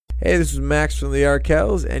Hey, this is Max from the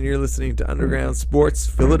Arkells, and you're listening to Underground Sports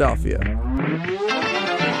Philadelphia.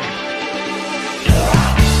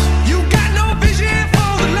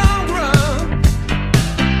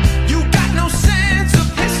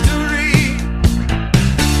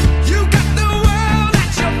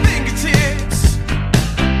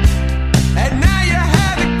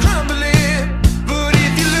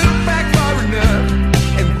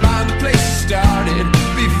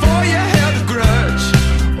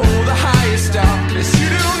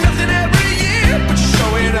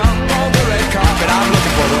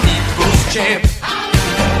 Champ.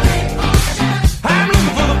 I'm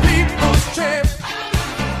looking for the people's champ.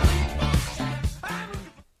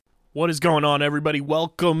 What is going on, everybody?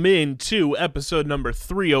 Welcome in to episode number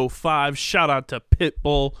 305. Shout out to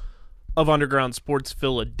Pitbull of Underground Sports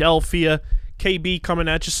Philadelphia. KB coming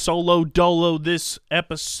at you solo dolo this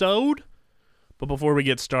episode. But before we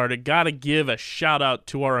get started, gotta give a shout out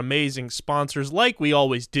to our amazing sponsors like we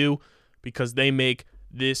always do, because they make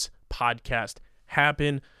this podcast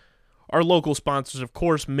happen. Our local sponsors, of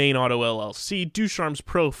course, Main Auto LLC, Ducharme's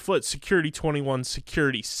Pro Foot, Security 21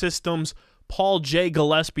 Security Systems, Paul J.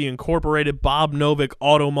 Gillespie Incorporated, Bob Novick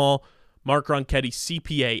Auto Mall, Mark Ronchetti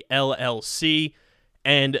CPA LLC,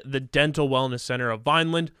 and the Dental Wellness Center of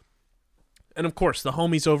Vineland. And, of course, the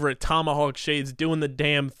homies over at Tomahawk Shades doing the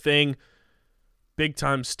damn thing.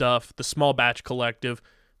 Big-time stuff. The Small Batch Collective.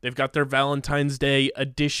 They've got their Valentine's Day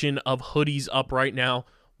edition of hoodies up right now.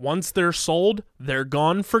 Once they're sold, they're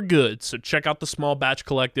gone for good. So check out the Small Batch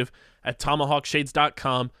Collective at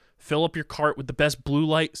TomahawkShades.com. Fill up your cart with the best blue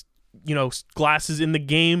light, glasses in the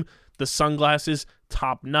game, the sunglasses,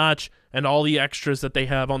 top notch, and all the extras that they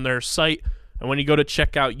have on their site. And when you go to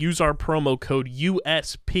checkout, use our promo code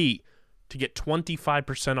USP to get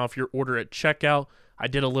 25% off your order at checkout. I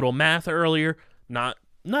did a little math earlier. Not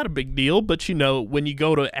a big deal, but when you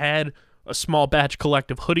go to add a Small Batch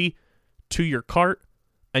Collective hoodie to your cart,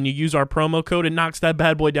 and you use our promo code, it knocks that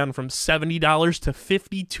bad boy down from $70 to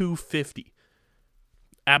 $52.50.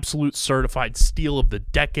 Absolute certified steal of the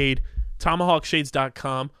decade.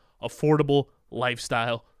 TomahawkShades.com. Affordable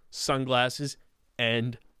lifestyle, sunglasses,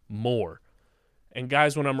 and more. And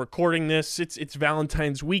guys, when I'm recording this, it's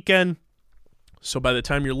Valentine's weekend. So by the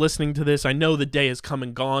time you're listening to this, I know the day has come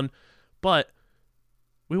and gone. But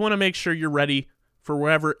we want to make sure you're ready for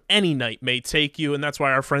wherever any night may take you. And that's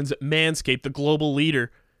why our friends at Manscaped, the global leader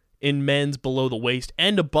in men's below-the-waist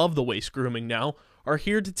and above-the-waist grooming now, are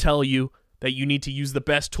here to tell you that you need to use the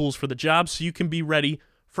best tools for the job so you can be ready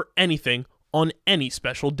for anything on any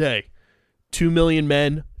special day. 2 million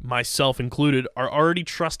men, myself included, are already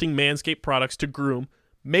trusting Manscaped products to groom.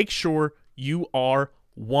 Make sure you are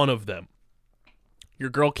one of them.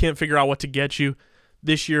 Your girl can't figure out what to get you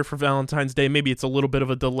this year for Valentine's Day. Maybe it's a little bit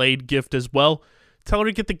of a delayed gift as well. Tell her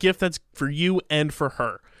to get the gift that's for you and for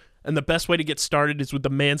her. And the best way to get started is with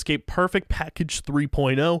the Manscaped Perfect Package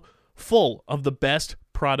 3.0, full of the best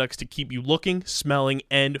products to keep you looking, smelling,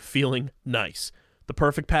 and feeling nice. The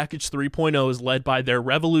Perfect Package 3.0 is led by their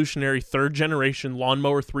revolutionary third-generation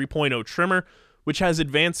Lawnmower 3.0 trimmer, which has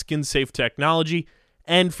advanced skin-safe technology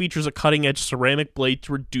and features a cutting-edge ceramic blade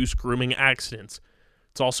to reduce grooming accidents.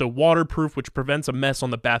 It's also waterproof, which prevents a mess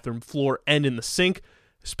on the bathroom floor and in the sink,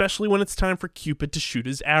 especially when it's time for Cupid to shoot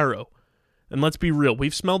his arrow. And let's be real,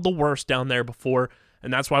 we've smelled the worst down there before,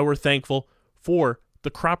 and that's why we're thankful for the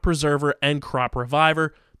Crop Preserver and Crop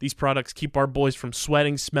Reviver. These products keep our boys from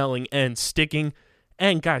sweating, smelling, and sticking.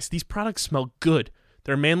 And guys, these products smell good.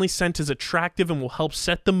 Their manly scent is attractive and will help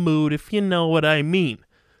set the mood, if you know what I mean.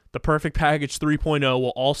 The Perfect Package 3.0 will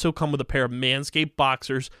also come with a pair of Manscaped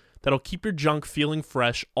boxers that'll keep your junk feeling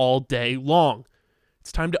fresh all day long.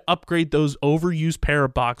 It's time to upgrade those overused pair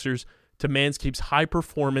of boxers to Manscaped's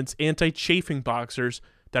high-performance anti-chafing boxers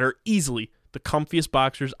that are easily the comfiest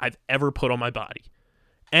boxers I've ever put on my body.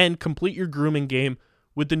 And complete your grooming game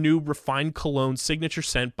with the new Refined Cologne Signature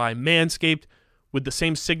Scent by Manscaped. With the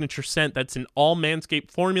same signature scent that's in all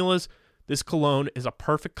Manscaped formulas, this cologne is a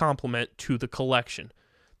perfect complement to the collection.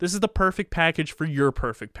 This is the perfect package for your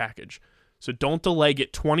perfect package. So don't delay,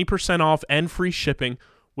 get 20% off and free shipping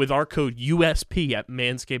with our code USP at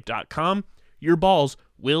manscaped.com. Your balls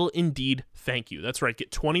will indeed thank you. That's right,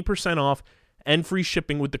 get 20% off and free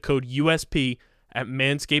shipping with the code USP at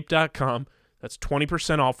manscaped.com. That's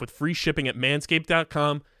 20% off with free shipping at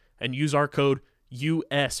manscaped.com and use our code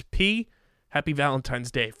USP. Happy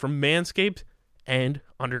Valentine's Day from Manscaped and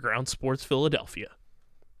Underground Sports Philadelphia.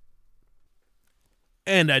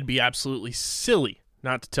 And I'd be absolutely silly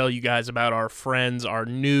not to tell you guys about our friends, our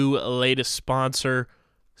new latest sponsor,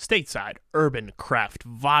 Stateside Urban Craft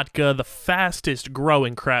Vodka, the fastest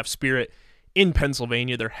growing craft spirit in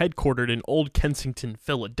Pennsylvania. They're headquartered in Old Kensington,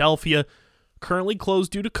 Philadelphia. Currently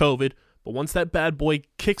closed due to COVID, but once that bad boy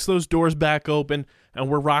kicks those doors back open and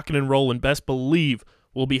we're rocking and rolling, best believe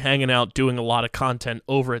we'll be hanging out doing a lot of content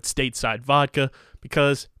over at Stateside Vodka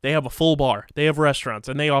because they have a full bar, they have restaurants,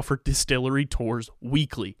 and they offer distillery tours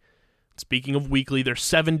weekly. Speaking of weekly, there's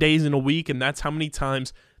 7 days in a week, and that's how many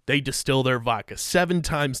times they distill their vodka. 7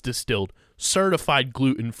 times distilled, certified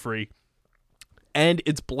gluten-free, and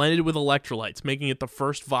it's blended with electrolytes, making it the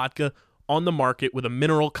first vodka on the market with a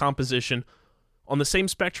mineral composition on the same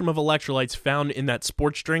spectrum of electrolytes found in that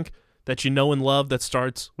sports drink that you know and love that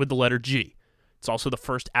starts with the letter G. It's also the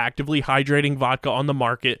first actively hydrating vodka on the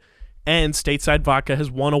market, and Stateside Vodka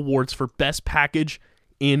has won awards for best package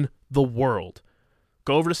in the world.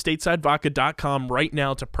 Go over to statesidevodka.com right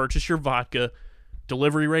now to purchase your vodka.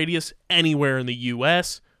 Delivery radius anywhere in the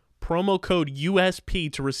U.S. Promo code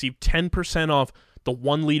USP to receive 10% off the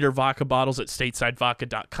 1-liter vodka bottles at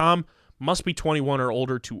statesidevodka.com. Must be 21 or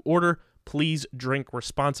older to order. Please drink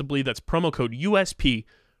responsibly. That's promo code USP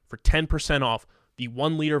for 10% off the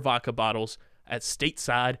 1-liter vodka bottles at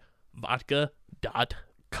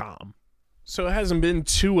statesidevodka.com. So it hasn't been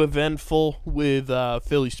too eventful with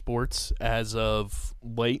Philly sports as of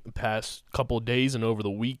late, the past couple of days and over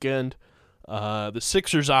the weekend. The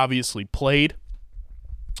Sixers obviously played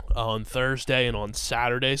on Thursday and on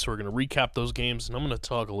Saturday, so we're going to recap those games, and I'm going to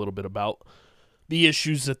talk a little bit about the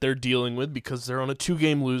issues that they're dealing with because they're on a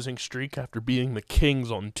 2-game losing streak after beating the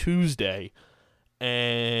Kings on Tuesday,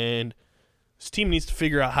 and this team needs to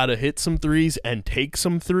figure out how to hit some threes and take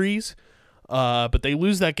some threes. But they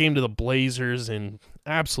lose that game to the Blazers in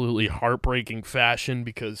absolutely heartbreaking fashion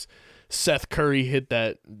because Seth Curry hit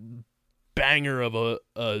that banger of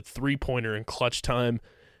a three-pointer in clutch time,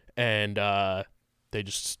 and they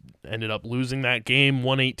just ended up losing that game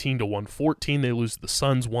 118-114. They lose to the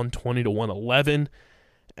Suns 120-111.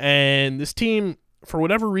 And this team, for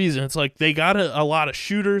whatever reason, it's like they got a lot of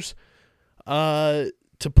shooters to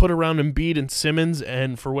put around Embiid and Simmons,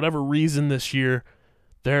 and for whatever reason this year,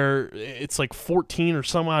 it's like 14 or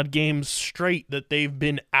some odd games straight that they've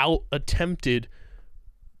been out attempted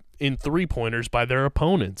in three-pointers by their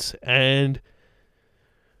opponents. And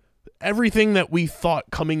everything that we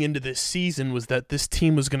thought coming into this season was that this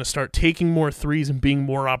team was going to start taking more threes and being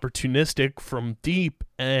more opportunistic from deep,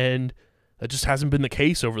 and that just hasn't been the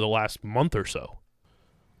case over the last month or so.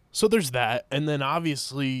 So there's that, and then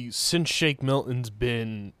obviously since Shake Milton's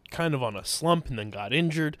been kind of on a slump and then got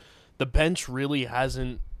injured, the bench really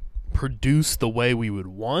hasn't produced the way we would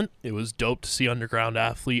want. It was dope to see Underground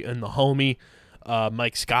Athlete and the homie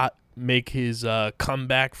Mike Scott make his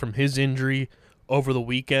comeback from his injury over the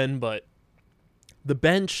weekend, but the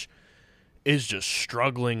bench is just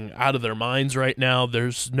struggling out of their minds right now.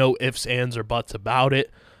 There's no ifs, ands, or buts about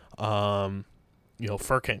it. Furkan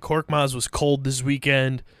Korkmaz was cold this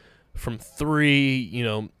weekend from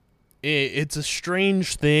 3. It's a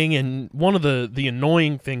strange thing, and one of the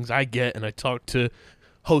annoying things I get, and I talked to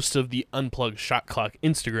host of the Unplugged Shot Clock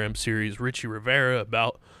Instagram series, Richie Rivera,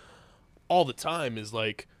 about all the time, is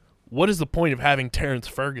like, what is the point of having Terrence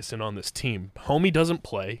Ferguson on this team? Homie doesn't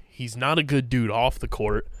play. He's not a good dude off the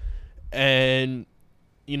court. And,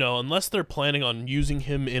 unless they're planning on using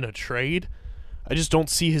him in a trade, I just don't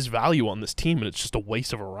see his value on this team, and it's just a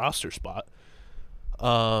waste of a roster spot.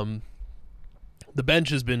 The bench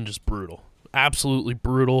has been just brutal. Absolutely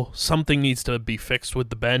brutal. Something needs to be fixed with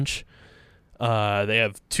the bench. They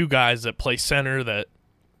have 2 guys that play center that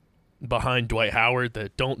behind Dwight Howard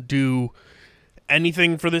that don't do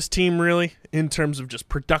anything for this team really in terms of just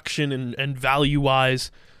production and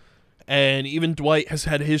value-wise. And even Dwight has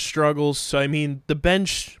had his struggles. So, the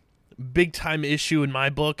bench, big-time issue in my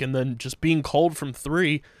book, and then just being cold from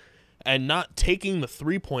 3 and not taking the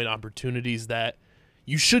three-point opportunities that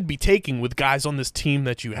you should be taking with guys on this team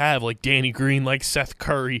that you have, like Danny Green, like Seth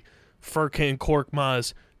Curry, Furkan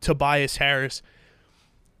Korkmaz, Tobias Harris.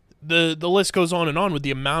 The list goes on and on with the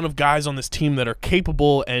amount of guys on this team that are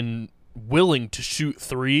capable and willing to shoot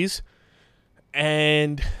threes.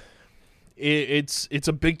 And it's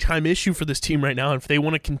a big-time issue for this team right now. If they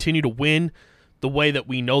want to continue to win the way that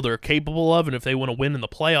we know they're capable of, and if they want to win in the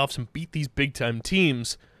playoffs and beat these big-time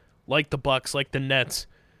teams like the Bucks, like the Nets,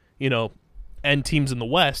 and teams in the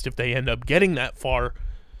West, if they end up getting that far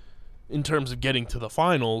in terms of getting to the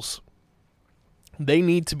finals, they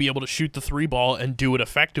need to be able to shoot the 3 ball and do it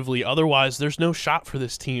effectively. Otherwise, there's no shot for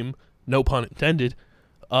this team, no pun intended,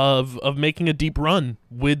 of making a deep run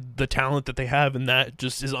with the talent that they have, and that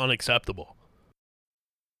just is unacceptable.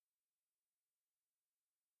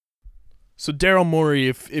 So Daryl Morey,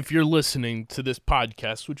 if you're listening to this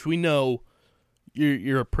podcast, which we know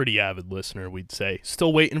you're a pretty avid listener, we'd say.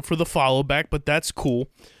 Still waiting for the follow back, but that's cool.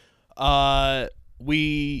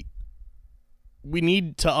 We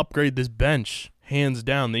need to upgrade this bench, hands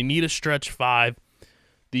down. They need a stretch five.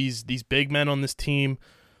 These big men on this team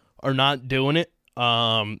are not doing it.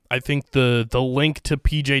 I think the link to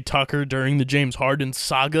PJ Tucker during the James Harden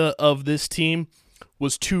saga of this team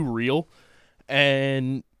was too real.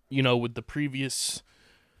 And, with the previous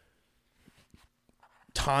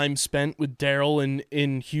time spent with Daryl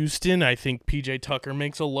in Houston, I think PJ Tucker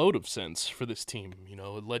makes a load of sense for this team.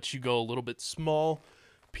 It lets you go a little bit small.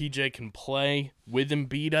 PJ can play with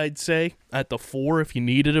Embiid, I'd say, at the 4 if you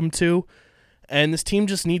needed him to. And this team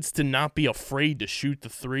just needs to not be afraid to shoot the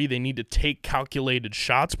 3. They need to take calculated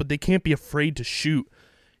shots, but they can't be afraid to shoot.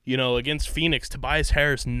 Against Phoenix, Tobias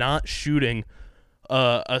Harris not shooting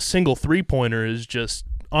a single three-pointer is just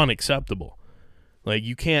unacceptable. Like,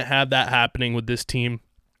 you can't have that happening with this team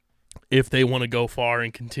if they want to go far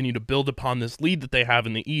and continue to build upon this lead that they have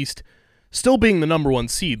in the East, still being the number 1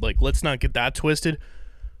 seed. Like, let's not get that twisted.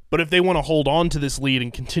 But if they want to hold on to this lead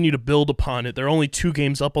and continue to build upon it, they're only 2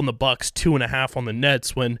 games up on the Bucks, 2.5 on the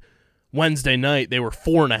Nets, when Wednesday night they were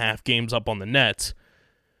 4.5 games up on the Nets.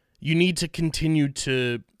 You need to continue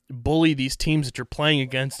to bully these teams that you're playing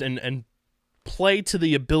against and play to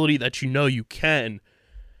the ability that you can.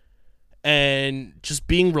 And just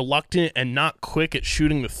being reluctant and not quick at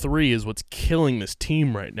shooting the 3 is what's killing this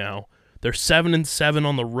team right now. They're 7-7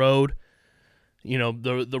 on the road.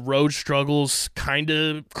 The road struggles kind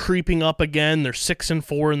of creeping up again. They're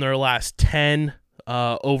 6-4 in their last 10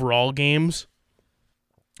 overall games.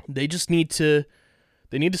 They just need to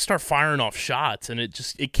start firing off shots, and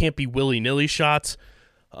it can't be willy-nilly shots.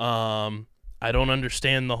 I don't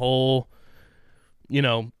understand the whole,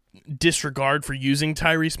 disregard for using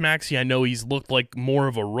Tyrese Maxey. I know he's looked like more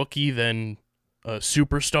of a rookie than a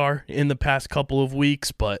superstar in the past couple of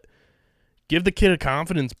weeks, but give the kid a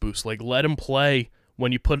confidence boost. Like, let him play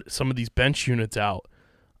when you put some of these bench units out.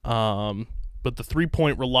 But the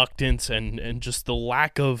three-point reluctance and just the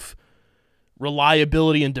lack of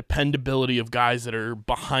reliability and dependability of guys that are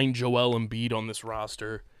behind Joel Embiid on this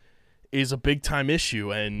roster is a big-time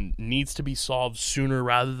issue and needs to be solved sooner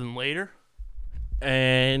rather than later.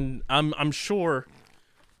 And I'm sure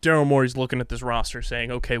Daryl Morey's looking at this roster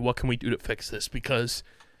saying, okay, what can we do to fix this? Because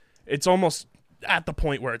it's almost at the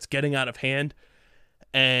point where it's getting out of hand,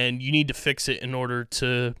 and you need to fix it in order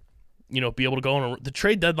to, be able to go on. The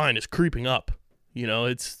trade deadline is creeping up.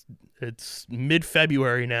 It's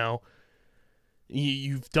mid-February now.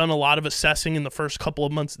 You've done a lot of assessing in the first couple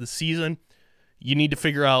of months of the season. You need to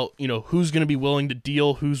figure out, who's going to be willing to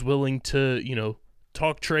deal, who's willing to,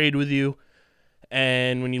 talk trade with you.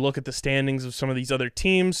 And when you look at the standings of some of these other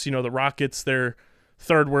teams, the Rockets, they're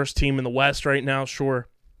third worst team in the West right now, sure.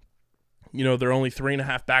 They're only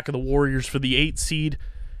 3.5 back of the Warriors for the 8 seed,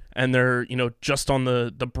 and they're, just on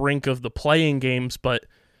the brink of the play-in games. But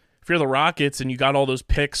if you're the Rockets and you got all those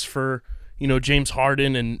picks for, James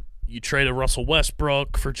Harden, and you traded Russell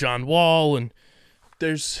Westbrook for John Wall, and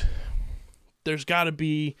there's got to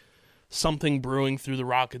be something brewing through the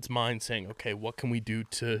Rockets' mind saying, okay, what can we do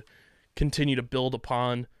to continue to build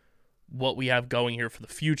upon what we have going here for the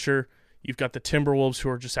future? You've got the Timberwolves, who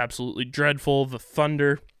are just absolutely dreadful. The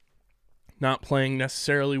Thunder, not playing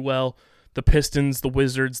necessarily well. The Pistons, the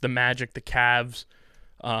Wizards, the Magic, the Cavs,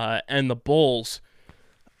 and the Bulls.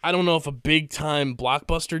 I don't know if a big-time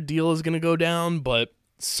blockbuster deal is going to go down, but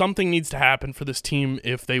something needs to happen for this team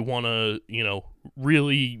if they want to,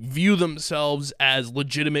 really view themselves as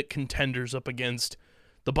legitimate contenders up against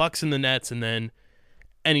the Bucks and the Nets, and then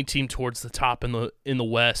any team towards the top in the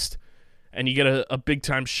West. And you get a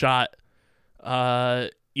big-time shot,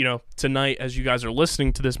 tonight, as you guys are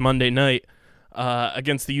listening to this Monday night,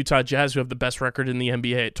 against the Utah Jazz, who have the best record in the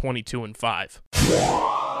NBA at 22-5.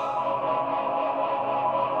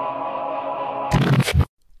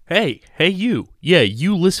 Hey, you. Yeah,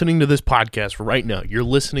 you listening to this podcast right now. You're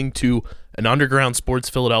listening to an Underground Sports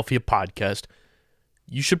Philadelphia podcast.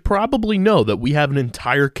 You should probably know that we have an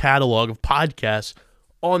entire catalog of podcasts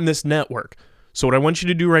on this network. So what I want you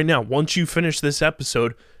to do right now, once you finish this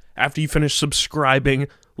episode, after you finish subscribing,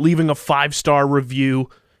 leaving a 5-star review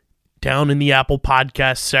down in the Apple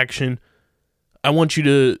Podcast section, I want you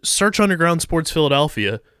to search Underground Sports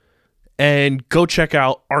Philadelphia and go check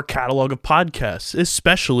out our catalog of podcasts,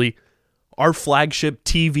 especially our flagship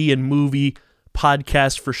TV and movie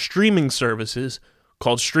podcast for streaming services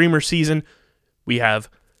called Streamer Season. We have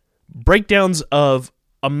breakdowns of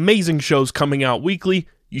amazing shows coming out weekly.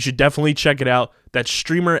 You should definitely check it out. That's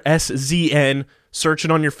Streamer SZN. Search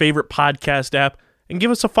it on your favorite podcast app and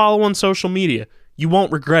give us a follow on social media. You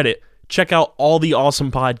won't regret it. Check out all the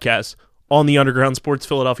awesome podcasts on the Underground Sports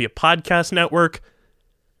Philadelphia podcast network,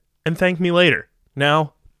 and thank me later.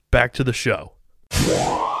 Now, back to the show.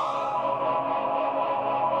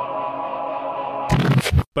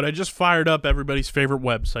 But I just fired up everybody's favorite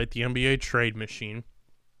website, the NBA Trade Machine,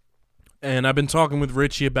 and I've been talking with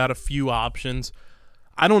Richie about a few options.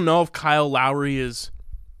 I don't know if Kyle Lowry is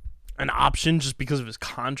an option just because of his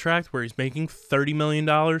contract where he's making $30 million,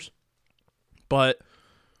 but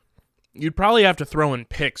you'd probably have to throw in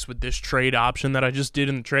picks with this trade option that I just did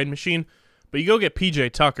in the Trade Machine. But you go get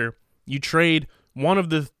PJ Tucker, you trade one of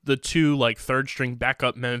the two like third string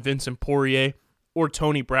backup men, Vincent Poirier or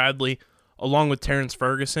Tony Bradley, along with Terrence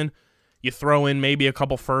Ferguson. You throw in maybe a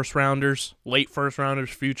couple first rounders, late first rounders,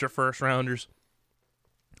 future first rounders.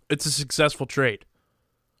 It's a successful trade.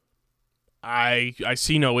 I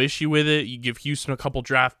see no issue with it. You give Houston a couple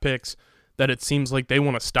draft picks that it seems like they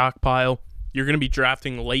want to stockpile. You're going to be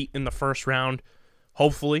drafting late in the first round,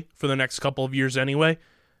 hopefully, for the next couple of years anyway.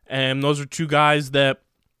 And those are two guys that,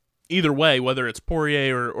 either way, whether it's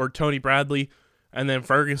Poirier or Tony Bradley, and then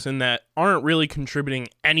Ferguson, that aren't really contributing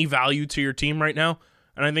any value to your team right now.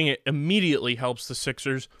 And I think it immediately helps the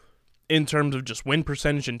Sixers in terms of just win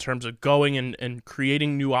percentage, in terms of going and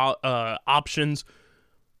creating new options.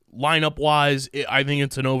 Lineup-wise, I think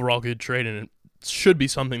it's an overall good trade, and it should be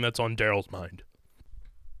something that's on Daryl's mind.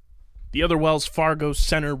 The other Wells Fargo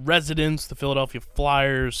Center residents, the Philadelphia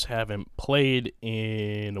Flyers, haven't played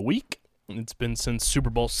in a week. It's been since Super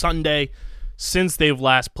Bowl Sunday since they've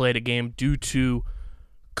last played a game due to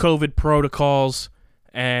COVID protocols,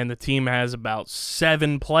 and the team has about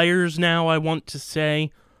 7 players now, I want to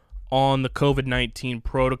say, on the COVID-19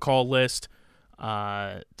 protocol list.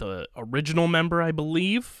 The original member, I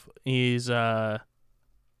believe, is Travis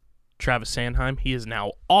Sanheim. He is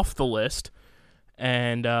now off the list,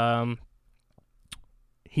 and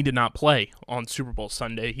he did not play on Super Bowl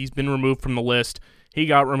Sunday. He's been removed from the list. He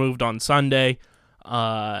got removed on Sunday,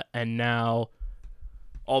 and now,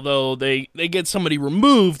 although they get somebody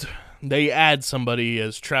removed, they add somebody,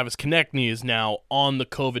 as Travis Konechny is now on the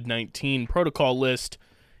COVID-19 protocol list,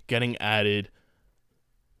 getting added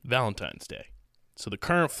Valentine's Day. So the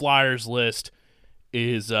current Flyers list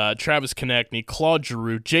is Travis Konechny, Claude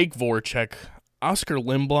Giroux, Jake Voracek, Oscar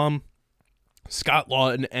Lindblom, Scott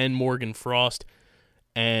Lawton, and Morgan Frost,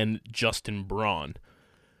 and Justin Braun.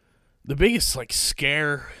 The biggest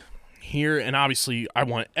scare here, and obviously I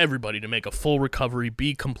want everybody to make a full recovery,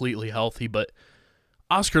 be completely healthy, but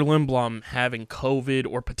Oscar Lindblom having COVID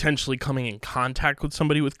or potentially coming in contact with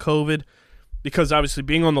somebody with COVID, because obviously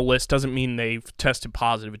being on the list doesn't mean they've tested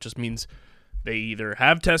positive. It just means they either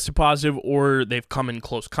have tested positive or they've come in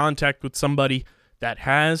close contact with somebody that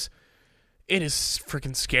has. It is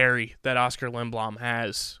freaking scary that Oscar Lindblom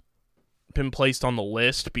has been placed on the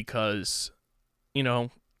list because,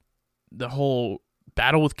 the whole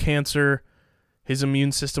battle with cancer, his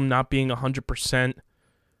immune system not being 100%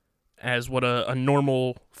 as what a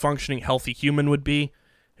normal, functioning, healthy human would be.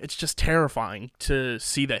 It's just terrifying to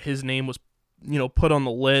see that his name was, put on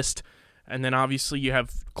the list. And then obviously you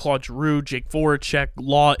have Claude Giroux, Jake Voracek,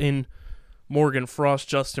 Lawton, Morgan Frost,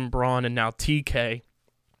 Justin Braun, and now TK.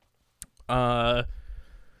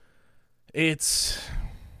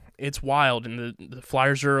 It's wild, and the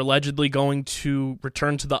Flyers are allegedly going to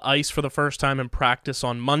return to the ice for the first time in practice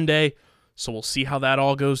on Monday, so we'll see how that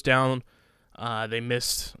all goes down. They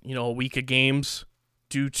missed, a week of games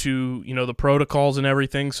due to, the protocols and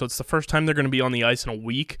everything, so it's the first time they're going to be on the ice in a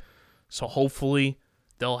week, so hopefully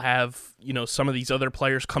they'll have, some of these other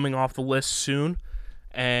players coming off the list soon,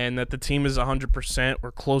 and that the team is 100%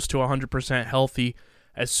 or close to 100% healthy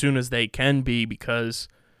as soon as they can be, because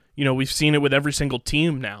we've seen it with every single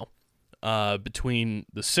team now. Between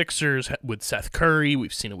the Sixers with Seth Curry,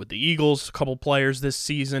 we've seen it with the Eagles, a couple players this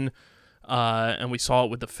season, and we saw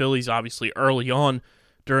it with the Phillies, obviously, early on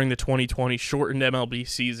during the 2020 shortened MLB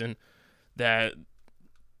season, that,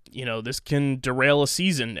 this can derail a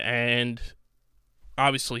season, and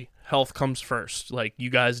obviously, health comes first. Like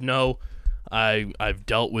you guys know, I've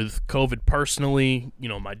dealt with COVID personally,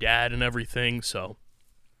 my dad and everything, so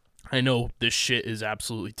I know this shit is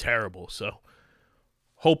absolutely terrible. So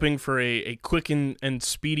hoping for a quick and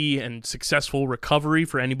speedy and successful recovery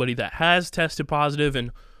for anybody that has tested positive,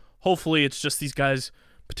 and hopefully it's just these guys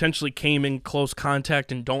potentially came in close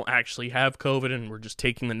contact and don't actually have COVID, and we're just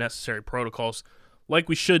taking the necessary protocols like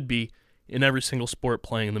we should be in every single sport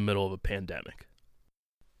playing in the middle of a pandemic.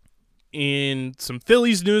 In some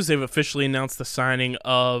Phillies news, they've officially announced the signing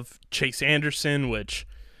of Chase Anderson, which,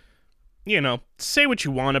 say what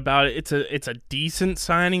you want about it. It's a decent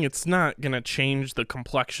signing. It's not going to change the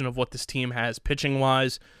complexion of what this team has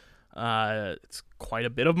pitching-wise. It's quite a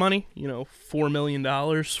bit of money, $4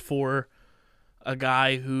 million for a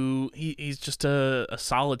guy who he's just a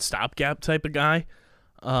solid stopgap type of guy.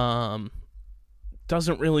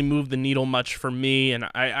 Doesn't really move the needle much for me, and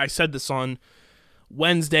I said this on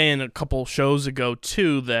Wednesday and a couple shows ago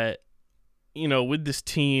too, that with this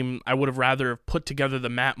team, I would have rather have put together the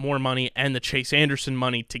Matt Moore money and the Chase Anderson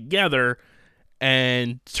money together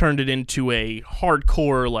and turned it into a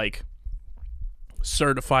hardcore,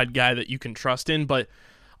 certified guy that you can trust in. But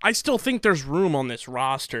I still think there's room on this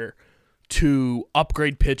roster to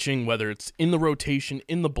upgrade pitching, whether it's in the rotation,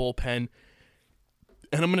 in the bullpen.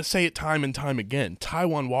 And I'm going to say it time and time again,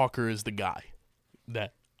 Taijuan Walker is the guy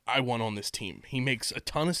that I want on this team. He makes a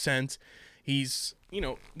ton of sense. He's,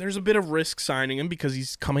 there's a bit of risk signing him because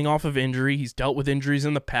he's coming off of injury. He's dealt with injuries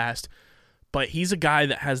in the past. But he's a guy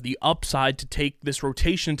that has the upside to take this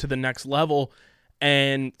rotation to the next level.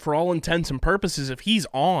 And for all intents and purposes, if he's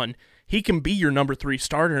on, he can be your number 3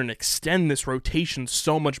 starter and extend this rotation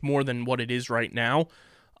so much more than what it is right now.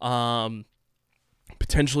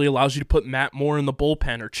 Potentially allows you to put Matt Moore in the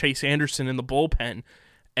bullpen or Chase Anderson in the bullpen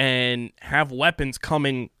and have weapons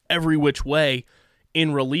coming every which way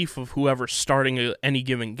in relief of whoever's starting any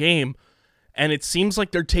given game. And it seems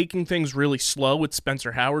like they're taking things really slow with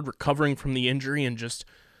Spencer Howard recovering from the injury and just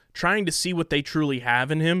trying to see what they truly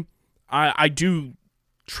have in him. I do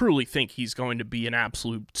truly think he's going to be an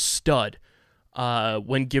absolute stud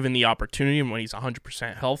when given the opportunity and when he's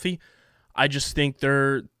 100% healthy. I just think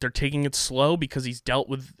they're taking it slow because he's dealt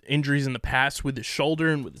with injuries in the past with his shoulder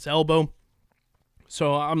and with his elbow.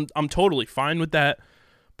 So I'm totally fine with that.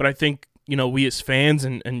 But I think, we as fans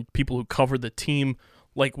and people who cover the team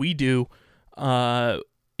like we do,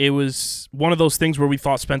 it was one of those things where we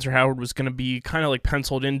thought Spencer Howard was going to be kind of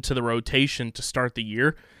penciled into the rotation to start the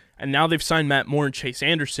year. And now they've signed Matt Moore and Chase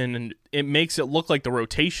Anderson, and it makes it look like the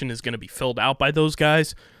rotation is going to be filled out by those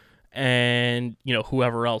guys. And,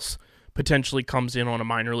 whoever else potentially comes in on a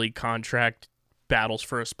minor league contract, battles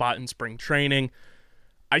for a spot in spring training.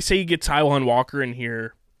 I say you get Taijuan Walker in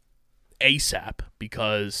here ASAP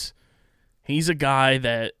because he's a guy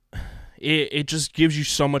that it just gives you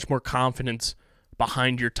so much more confidence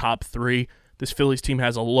behind your top 3. This Phillies team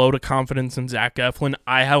has a load of confidence in Zach Eflin.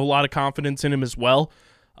 I have a lot of confidence in him as well.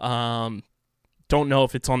 Don't know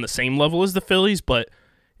if it's on the same level as the Phillies, but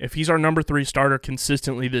if he's our number 3 starter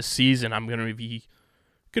consistently this season, I'm going to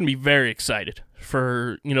be very excited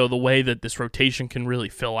for, the way that this rotation can really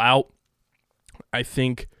fill out. I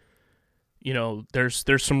think,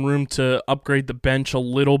 there's some room to upgrade the bench a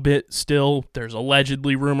little bit still. There's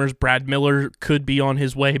allegedly rumors Brad Miller could be on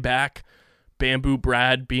his way back. Bamboo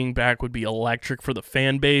Brad being back would be electric for the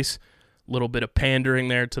fan base. A little bit of pandering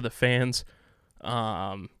there to the fans.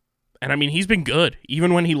 And I mean, he's been good.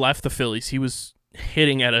 Even when he left the Phillies, he was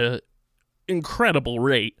hitting at an incredible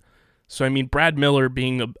rate. So, I mean, Brad Miller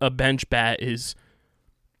being a bench bat is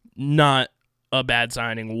not a bad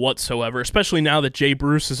signing whatsoever, especially now that Jay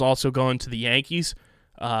Bruce is also going to the Yankees.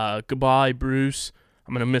 Goodbye, Bruce.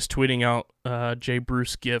 I'm going to miss tweeting out Jay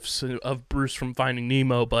Bruce gifs of Bruce from Finding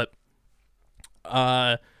Nemo, but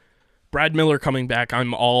Brad Miller coming back,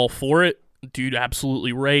 I'm all for it. Dude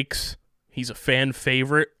absolutely rakes. He's a fan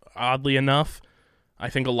favorite, oddly enough. I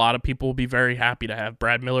think a lot of people will be very happy to have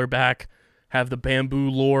Brad Miller back, have the Bamboo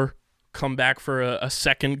lore come back for a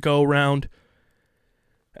second go-round.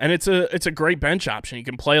 And it's a great bench option. You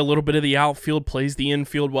can play a little bit of the outfield, plays the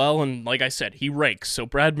infield well, and like I said, he rakes. So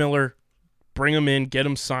Brad Miller, bring him in, get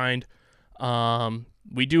him signed.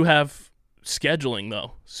 We do have scheduling,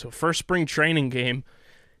 though. So first spring training game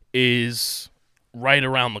is right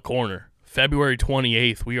around the corner. February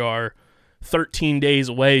 28th. We are 13 days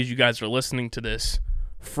away, as you guys are listening to this,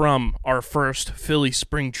 from our first Philly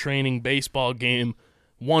spring training baseball game.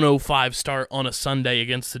 1:05 start on a Sunday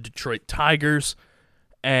against the Detroit Tigers.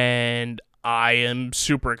 And I am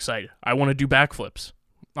super excited. I want to do backflips.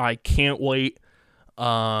 I can't wait.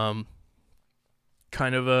 Kind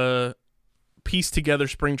of a piece together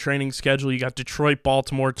spring training schedule. You got Detroit,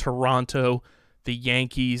 Baltimore, Toronto, the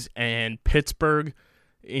Yankees, and Pittsburgh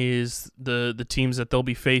is the teams that they'll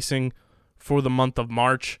be facing for the month of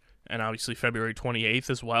March, and obviously February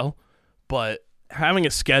 28th as well. But having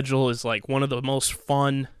a schedule is one of the most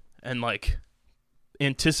fun and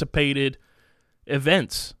anticipated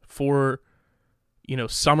events for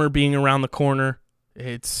summer being around the corner.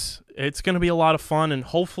 It's going to be a lot of fun, and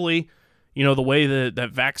hopefully the way that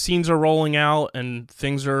vaccines are rolling out and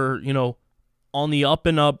things are on the up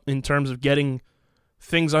and up in terms of getting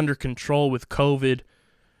things under control with COVID,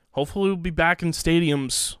 hopefully we'll be back in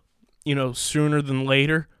stadiums sooner than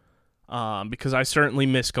later. because I certainly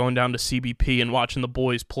miss going down to CBP and watching the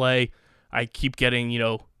boys play. I keep getting,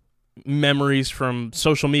 memories from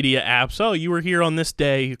social media apps. Oh, you were here on this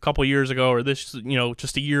day a couple years ago, or this,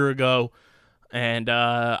 just a year ago. And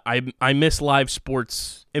I miss live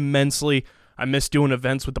sports immensely. I miss doing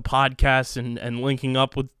events with the podcast and linking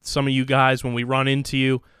up with some of you guys when we run into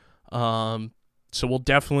you. So we'll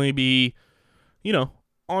definitely be,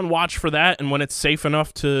 on watch for that. And when it's safe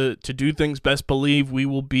enough to do things, best believe we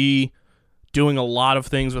will be doing a lot of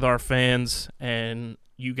things with our fans and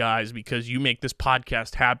you guys, because you make this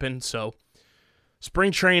podcast happen. So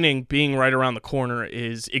spring training being right around the corner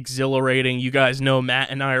is exhilarating. You guys know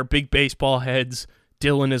Matt and I are big baseball heads,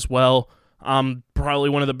 Dylan as well. I'm probably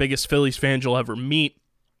one of the biggest Phillies fans you'll ever meet,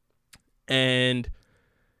 and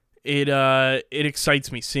it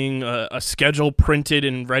excites me seeing a schedule printed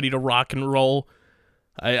and ready to rock and roll.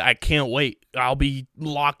 I can't wait. I'll be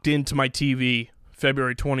locked into my TV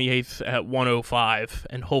February 28th at 1:05,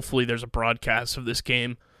 and hopefully there's a broadcast of this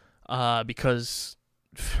game, because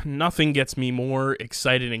nothing gets me more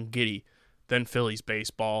excited and giddy than Phillies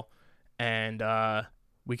baseball. And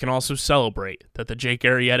we can also celebrate that the Jake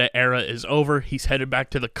Arrieta era is over. He's headed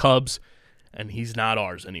back to the Cubs, and he's not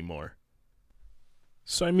ours anymore.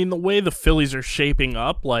 So, the way the Phillies are shaping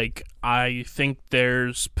up, I think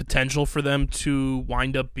there's potential for them to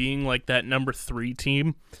wind up being like that number 3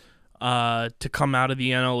 team to come out of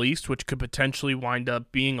the NL East, which could potentially wind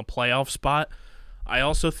up being a playoff spot. I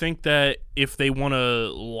also think that if they want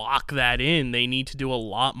to lock that in, they need to do a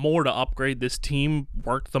lot more to upgrade this team,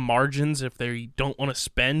 work the margins if they don't want to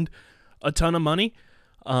spend a ton of money.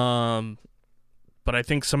 But I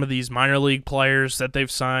think some of these minor league players that they've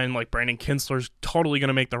signed, like Brandon Kinsler's totally going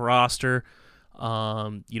to make the roster.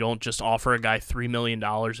 You don't just offer a guy $3 million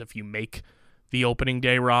if you make the opening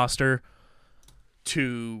day roster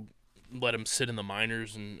to let him sit in the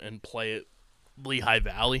minors and play at Lehigh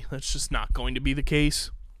Valley. That's just not going to be the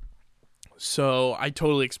case. So I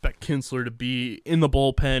totally expect Kinsler to be in the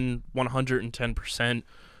bullpen 110%.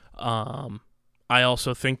 I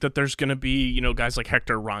also think that there's going to be, guys like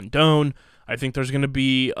Hector Rondon. I think there's going to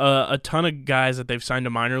be a ton of guys that they've signed to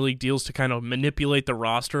minor league deals to kind of manipulate the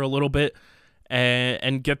roster a little bit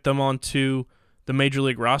and get them onto the major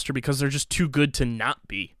league roster, because they're just too good to not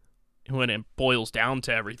be when it boils down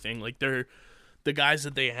to everything. They're the guys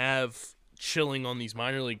that they have chilling on these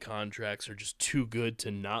minor league contracts are just too good to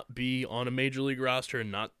not be on a major league roster,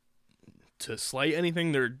 and not to slight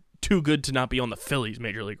anything. They're too good to not be on the Phillies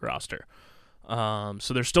major league roster.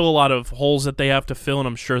 So there's still a lot of holes that they have to fill, and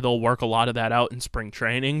I'm sure they'll work a lot of that out in spring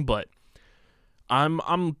training, but I'm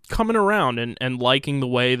coming around and liking the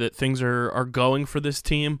way that things are going for this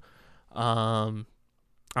team.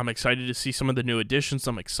 I'm excited to see some of the new additions.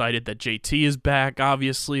 I'm excited that JT is back,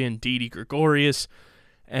 obviously, and Didi Gregorius,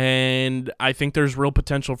 and I think there's real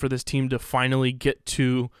potential for this team to finally get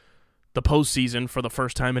to the postseason for the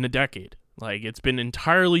first time in a decade. It's been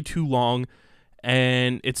entirely too long,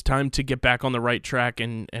 and it's time to get back on the right track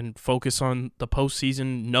and focus on the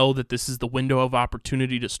postseason. Know that this is the window of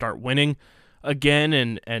opportunity to start winning again,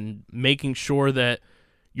 and making sure that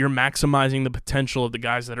you're maximizing the potential of the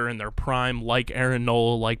guys that are in their prime, like Aaron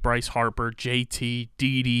Nola, like Bryce Harper, JT,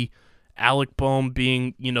 Didi, Alec Bohm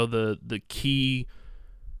being, the key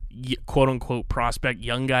quote-unquote prospect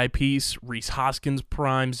young guy piece, Rhys Hoskins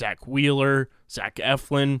prime, Zach Wheeler, Zach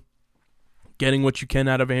Eflin, getting what you can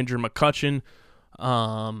out of Andrew McCutchen.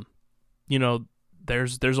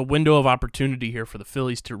 There's a window of opportunity here for the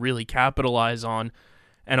Phillies to really capitalize on,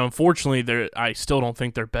 and unfortunately, I still don't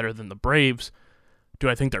think they're better than the Braves. Do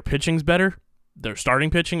I think their pitching's better? Their starting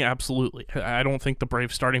pitching? Absolutely. I don't think the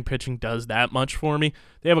Braves starting pitching does that much for me.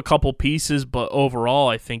 They have a couple pieces, but overall,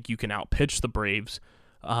 I think you can outpitch the Braves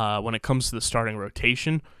when it comes to the starting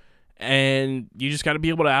rotation, and you just got to be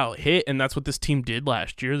able to out-hit, and that's what this team did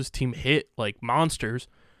last year. This team hit like monsters.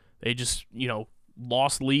 They just,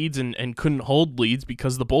 lost leads and couldn't hold leads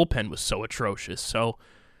because the bullpen was so atrocious. So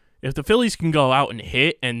if the Phillies can go out and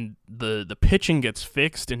hit, and the pitching gets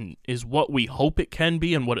fixed and is what we hope it can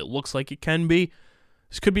be and what it looks like it can be,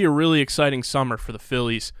 this could be a really exciting summer for the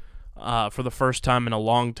Phillies for the first time in a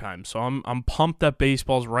long time. So I'm pumped that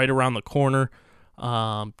baseball's right around the corner.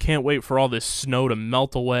 Can't wait for all this snow to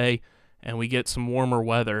melt away and we get some warmer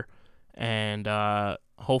weather. And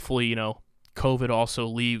hopefully, COVID also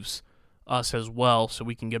leaves us as well, so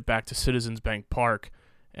we can get back to Citizens Bank Park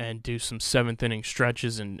and do some 7th inning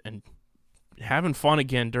stretches and having fun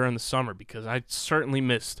again during the summer, because I certainly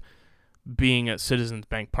missed being at Citizens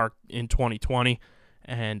Bank Park in 2020,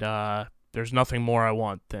 and there's nothing more I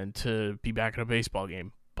want than to be back at a baseball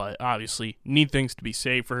game. But obviously need things to be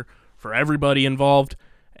safer for everybody involved,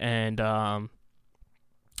 and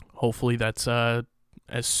hopefully that's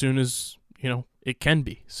as soon as it can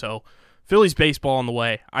be. So Phillies baseball on the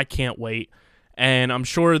way. I can't wait. And I'm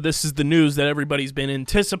sure this is the news that everybody's been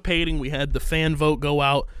anticipating. We had the fan vote go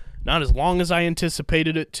out, not as long as I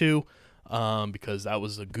anticipated it to, because that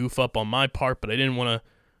was a goof up on my part, but I didn't want to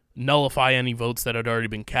nullify any votes that had already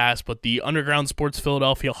been cast. But the Underground Sports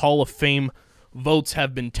Philadelphia Hall of Fame votes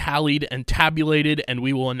have been tallied and tabulated, and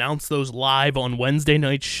we will announce those live on Wednesday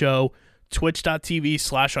night's show,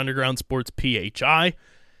 twitch.tv/undergroundsportsphi.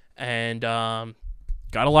 And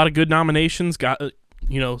got a lot of good nominations, got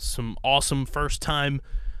some awesome first-time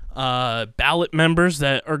ballot members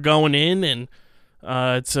that are going in, and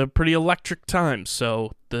it's a pretty electric time.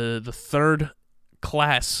 So the third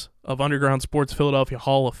class of Underground Sports Philadelphia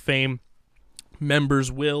Hall of Fame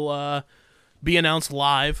members will be announced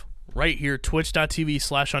live right here,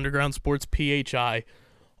 twitch.tv/undergroundsportsphi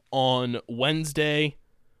on Wednesday,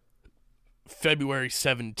 February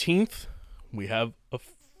 17th. We have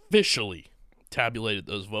officially tabulated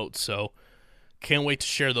those votes, so can't wait to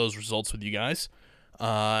share those results with you guys.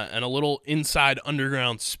 And a little inside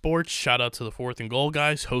Underground Sports, shout out to the Fourth and Goal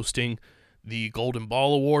guys hosting the Golden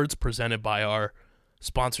Ball Awards presented by our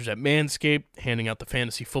sponsors at Manscaped, handing out the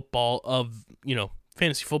fantasy football awards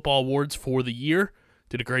for the year.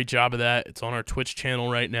 Did a great job of that. It's on our Twitch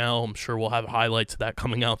channel right now. I'm sure we'll have highlights of that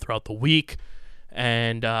coming out throughout the week.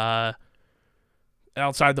 And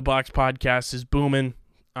Outside the Box podcast is booming.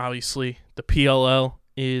 Obviously, the PLL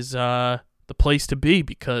is the place to be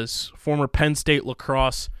because former Penn State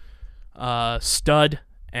lacrosse stud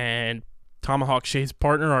and Tomahawk Shades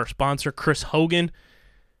partner, our sponsor, Chris Hogan,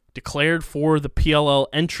 declared for the PLL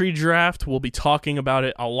entry draft. We'll be talking about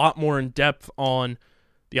it a lot more in depth on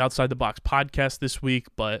the Outside the Box podcast this week,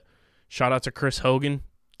 but shout out to Chris Hogan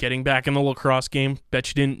getting back in the lacrosse game. Bet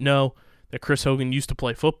you didn't know that Chris Hogan used to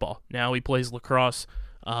play football. Now he plays lacrosse.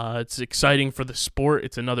 It's exciting for the sport.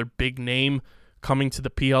 It's another big name coming to the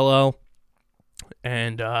PLL,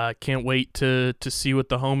 and can't wait to see what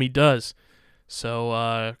the homie does. So,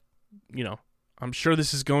 I'm sure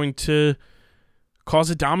this is going to cause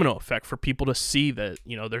a domino effect for people to see that,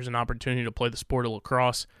 there's an opportunity to play the sport of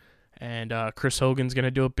lacrosse, and Chris Hogan's going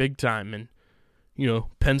to do it big time. And,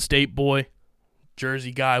 Penn State boy,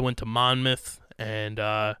 Jersey guy, went to Monmouth, and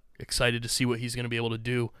excited to see what he's going to be able to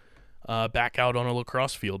do back out on a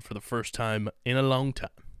lacrosse field for the first time in a long time.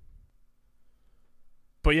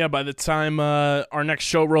 But yeah, by the time our next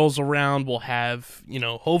show rolls around, we'll have,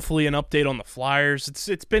 hopefully an update on the Flyers.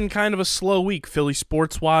 It's been kind of a slow week, Philly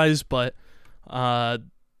sports-wise, but the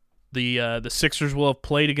Sixers will have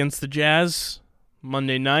played against the Jazz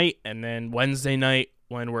Monday night, and then Wednesday night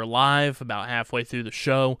when we're live, about halfway through the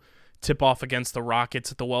show, tip-off against the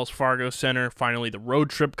Rockets at the Wells Fargo Center. Finally, the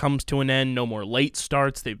road trip comes to an end. No more late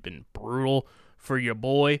starts. They've been brutal for your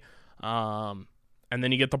boy. And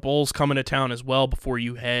then you get the Bulls coming to town as well before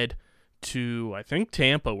you head to, I think,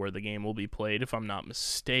 Tampa, where the game will be played, if I'm not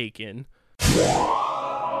mistaken.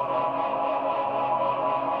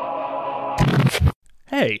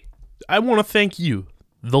 Hey, I want to thank you,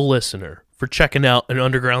 the listener, for checking out an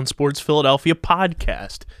Underground Sports Philadelphia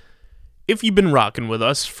podcast. If you've been rocking with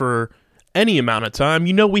us for any amount of time,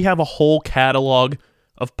 we have a whole catalog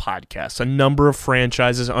of podcasts, a number of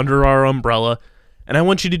franchises under our umbrella, and I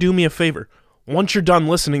want you to do me a favor. Once you're done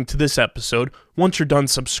listening to this episode, once you're done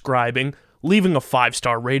subscribing, leaving a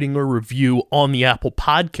 5-star rating or review on the Apple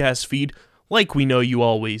Podcast feed, like we know you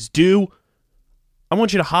always do, I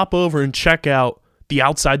want you to hop over and check out the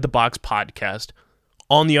Outside the Box podcast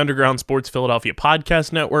on the Underground Sports Philadelphia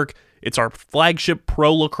Podcast Network. It's our flagship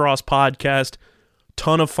pro lacrosse podcast.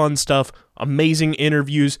 Ton of fun stuff, amazing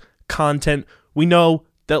interviews, content. We know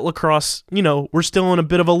that lacrosse, we're still in a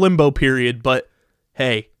bit of a limbo period, but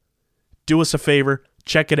hey, do us a favor,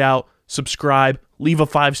 check it out, subscribe, leave a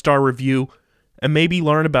 5-star review, and maybe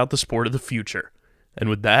learn about the sport of the future. And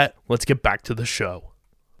with that, let's get back to the show.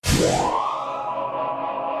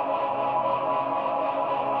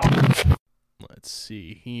 Let's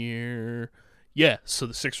see here. Yeah, so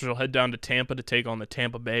the Sixers will head down to Tampa to take on the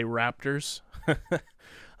Tampa Bay Raptors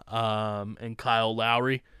and Kyle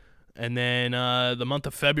Lowry. And then the month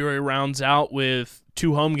of February rounds out with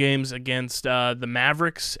 2 home games against the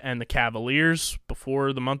Mavericks and the Cavaliers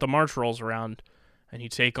before the month of March rolls around. And you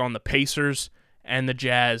take on the Pacers and the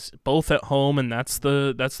Jazz, both at home, and that's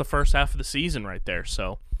the first half of the season right there.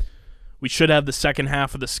 So we should have the second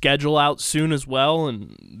half of the schedule out soon as well,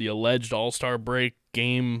 and the alleged All-Star break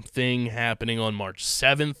game thing happening on March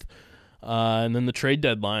 7th. And then the trade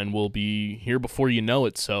deadline will be here before you know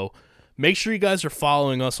it. So make sure you guys are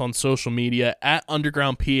following us on social media at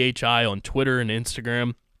Underground PHI on Twitter and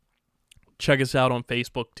Instagram. Check us out on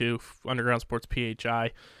Facebook too, Underground Sports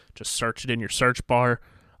PHI. Just search it in your search bar.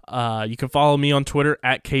 You can follow me on Twitter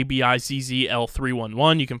at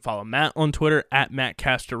KBIZZL311. You can follow Matt on Twitter at Matt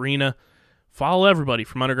Castorina. Follow everybody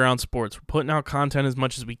from Underground Sports. We're putting out content as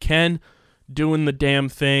much as we can, doing the damn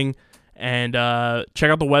thing. And check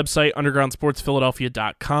out the website,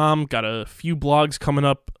 undergroundsportsphiladelphia.com. Got a few blogs coming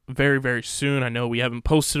up very, very soon. I know we haven't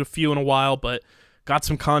posted a few in a while, but got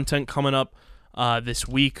some content coming up this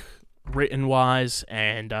week, written-wise.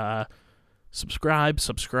 And subscribe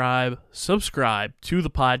to the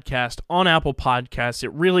podcast on Apple Podcasts.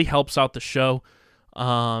 It really helps out the show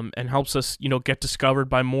and helps us, get discovered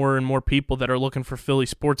by more and more people that are looking for Philly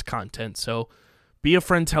sports content. So be a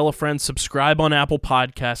friend, tell a friend, subscribe on Apple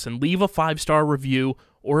Podcasts, and leave a 5-star review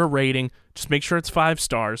or a rating. Just make sure it's 5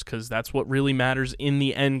 stars, because that's what really matters in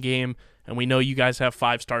the end game. And we know you guys have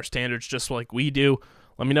 5-star standards just like we do.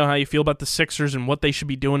 Let me know how you feel about the Sixers and what they should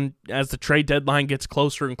be doing as the trade deadline gets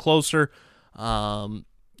closer and closer.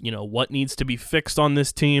 What needs to be fixed on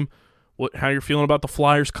this team. How you're feeling about the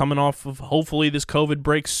Flyers coming off of hopefully this COVID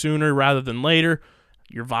break sooner rather than later.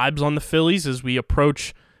 Your vibes on the Phillies as we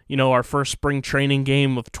approach our first spring training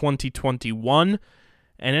game of 2021,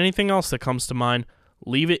 and anything else that comes to mind,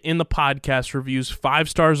 leave it in the podcast reviews, 5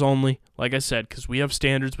 stars only, like I said, because we have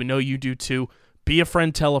standards. We know you do too. Be a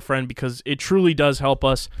friend, tell a friend, because it truly does help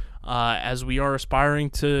us as we are aspiring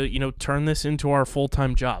to, turn this into our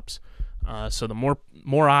full-time jobs. So the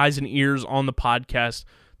more eyes and ears on the podcast,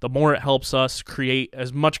 the more it helps us create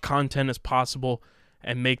as much content as possible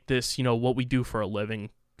and make this, what we do for a living.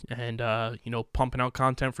 And, pumping out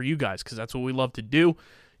content for you guys, because that's what we love to do.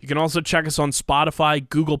 You can also check us on Spotify,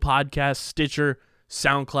 Google Podcasts, Stitcher,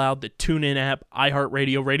 SoundCloud, the TuneIn app,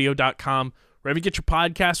 iHeartRadio, radio.com. Wherever you get your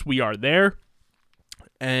podcasts, we are there.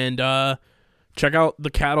 And check out the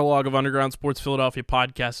catalog of Underground Sports Philadelphia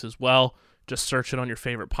podcasts as well. Just search it on your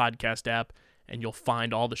favorite podcast app, and you'll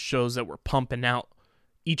find all the shows that we're pumping out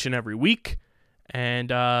each and every week. And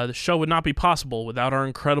the show would not be possible without our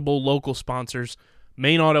incredible local sponsors,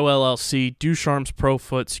 Main Auto LLC, Ducharme's Pro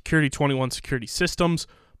Foot, Security 21 Security Systems,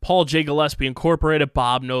 Paul J. Gillespie Incorporated,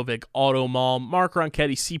 Bob Novick Auto Mall, Mark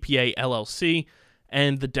Ronchetti CPA LLC,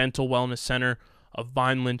 and the Dental Wellness Center of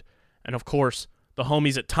Vineland. And of course, the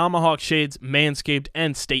homies at Tomahawk Shades, Manscaped,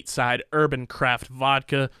 and Stateside Urban Craft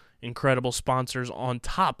Vodka. Incredible sponsors on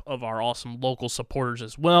top of our awesome local supporters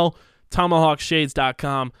as well.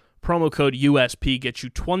 TomahawkShades.com, promo code USP gets you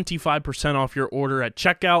 25% off your order at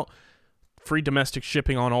checkout. Free domestic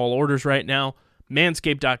shipping on all orders right now.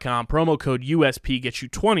 Manscaped.com, promo code USP gets you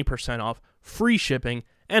 20% off, free shipping,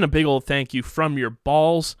 and a big old thank you from your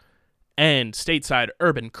balls. And Stateside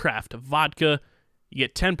Urban Craft Vodka, you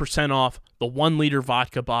get 10% off the 1-liter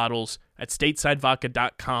vodka bottles at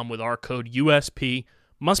statesidevodka.com with our code USP.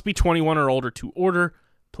 Must be 21 or older to order.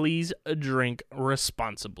 Please drink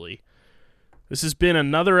responsibly. This has been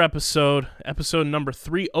another episode number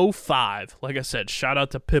 305. Like I said, shout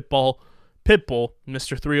out to Pitbull,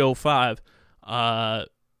 Mr. 305, of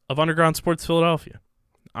Underground Sports Philadelphia.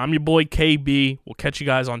 I'm your boy KB. We'll catch you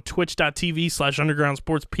guys on twitch.tv/Underground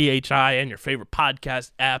Sports PHI and your favorite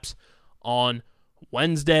podcast apps on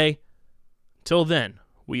Wednesday. Till then,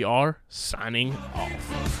 we are signing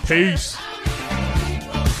off. Peace.